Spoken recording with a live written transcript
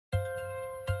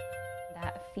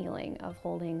feeling of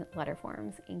holding letter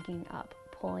forms, inking up,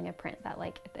 pulling a print, that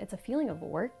like, it's a feeling of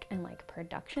work and like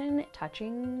production,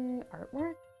 touching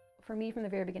artwork. For me, from the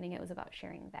very beginning, it was about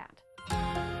sharing that.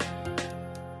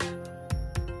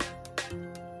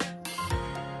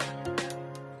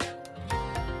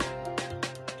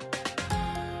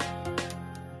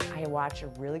 I watch a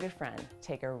really good friend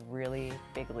take a really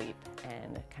big leap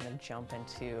and kind of jump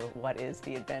into what is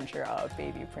the adventure of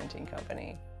baby printing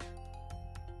company.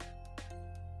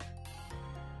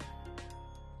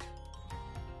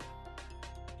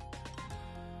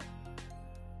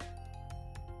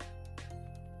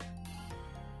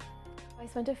 I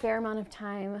spent a fair amount of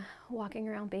time walking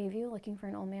around Bayview looking for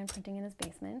an old man printing in his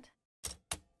basement.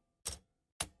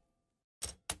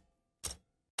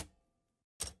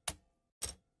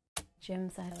 Jim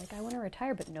said, like, I want to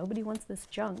retire, but nobody wants this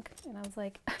junk. And I was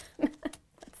like,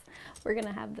 we're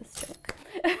gonna have this junk.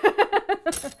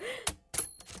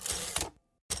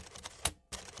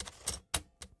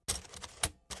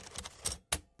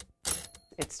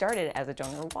 It started as a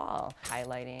donor wall,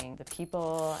 highlighting the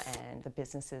people and the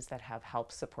businesses that have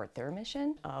helped support their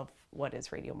mission of what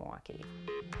is Radio Milwaukee.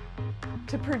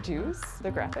 To produce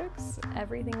the graphics,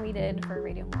 everything we did for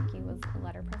Radio Milwaukee was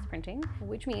letterpress printing,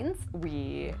 which means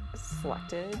we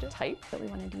selected type that we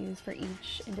wanted to use for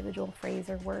each individual phrase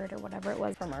or word or whatever it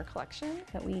was from our collection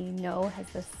that we know has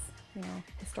this, you know,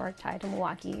 historic tie to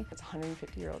Milwaukee. It's a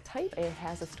 150-year-old type. It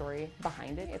has a story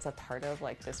behind it. It's a part of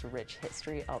like this rich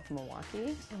history of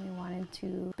Milwaukee. And we wanted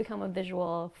to become a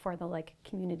visual for the like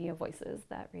community of voices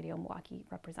that Radio Milwaukee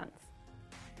represents.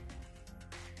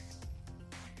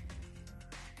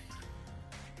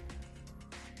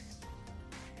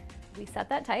 We set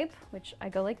that type, which I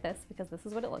go like this because this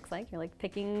is what it looks like. You're like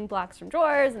picking blocks from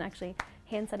drawers and actually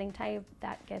hand setting type.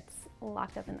 That gets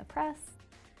locked up in the press.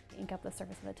 Ink up the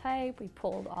surface of the type. We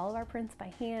pulled all of our prints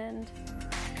by hand.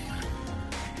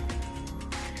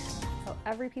 So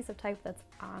every piece of type that's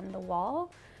on the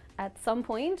wall at some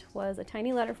point was a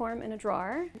tiny letter form in a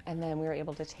drawer. And then we were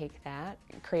able to take that,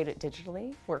 create it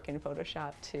digitally, work in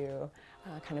Photoshop to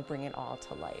kind of bring it all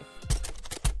to life.